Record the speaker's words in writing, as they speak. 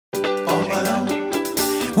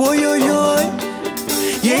Oh yo yo,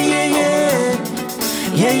 yeah yeah yeah,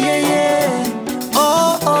 yeah yeah yeah.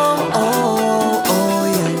 Oh oh oh oh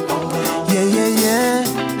yeah, yeah yeah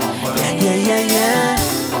yeah, yeah yeah yeah.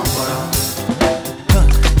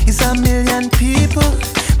 It's a million people,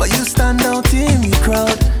 but you stand out in the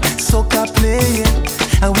crowd. Soca playing,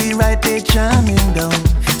 and we right there jamming down.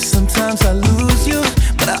 Sometimes I lose you,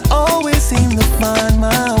 but I always seem to find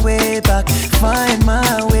my way back, find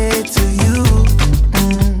my way to you.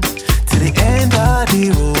 To the end of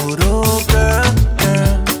the road, oh girl,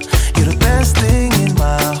 girl, you're the best thing in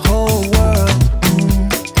my whole world.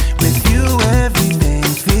 With you everything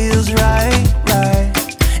feels right, right,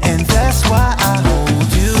 and that's why I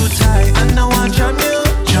hold you tight. And now I jump you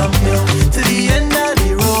to the end of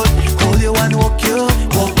the road. Hold you and walk you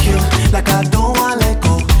like I don't want to let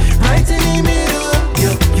go. Right in the middle,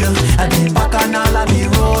 and then back on all of the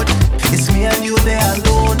road. It's me and you there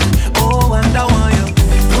alone. Oh, and I want you.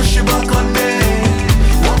 Push it back on me,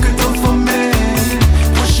 walk it up for me.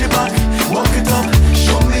 Push it back, walk it up,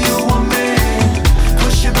 show me you want me.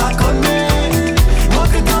 Push it back on me,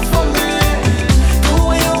 walk it up for me. Do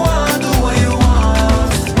what you want, do what you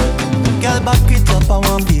want. Girl, back it up, I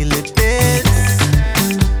want to feel it best.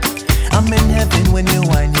 I'm in heaven when you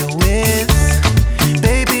wind your waist.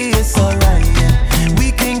 Baby, it's alright, yeah.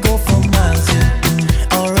 We can go for miles,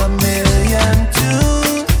 yeah, or a million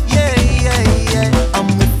too. Yeah, yeah, yeah. I'm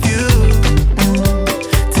with you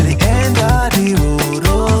to the end of the road.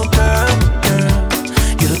 Oh, girl, girl,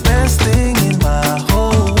 you're the best thing in my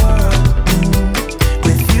whole world.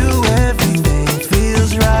 With you, everything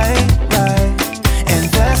feels right, right, and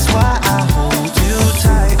that's why I hold you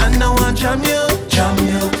tight. And now I jam you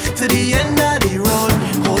to the end of the road.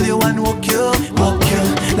 Hold you and walk you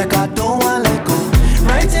like I don't want to let go.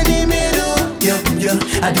 Right in the middle,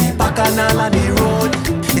 at the back and all of the road.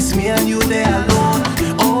 It's me and you there alone.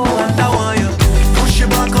 Oh, and I want you. Push it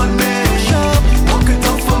back on me, walk it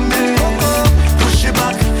up for me. Push it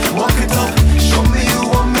back, walk it up, show me you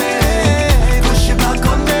want me. Push it back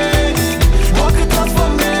on me, walk it up for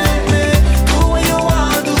me. Do what you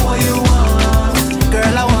want, do what you want.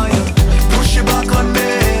 Girl, I want you. Push it back on me,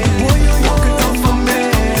 walk it up for me.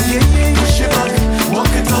 Push it back,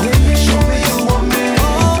 walk it up, show me you want me.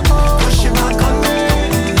 Push it back on me,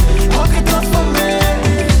 walk it up for me.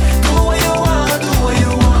 Do what you want, do what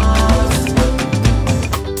you want.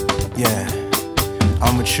 Yeah,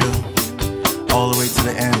 I'm with you all the way to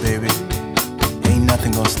the end, baby. Ain't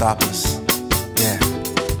nothing gonna stop us. Yeah,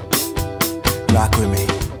 rock with me,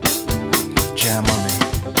 jam on me,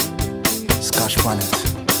 Skorch Bun it.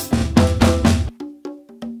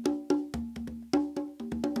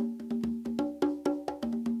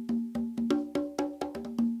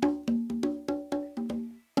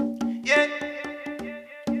 Yeah,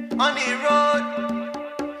 on the road,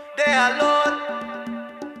 they alone.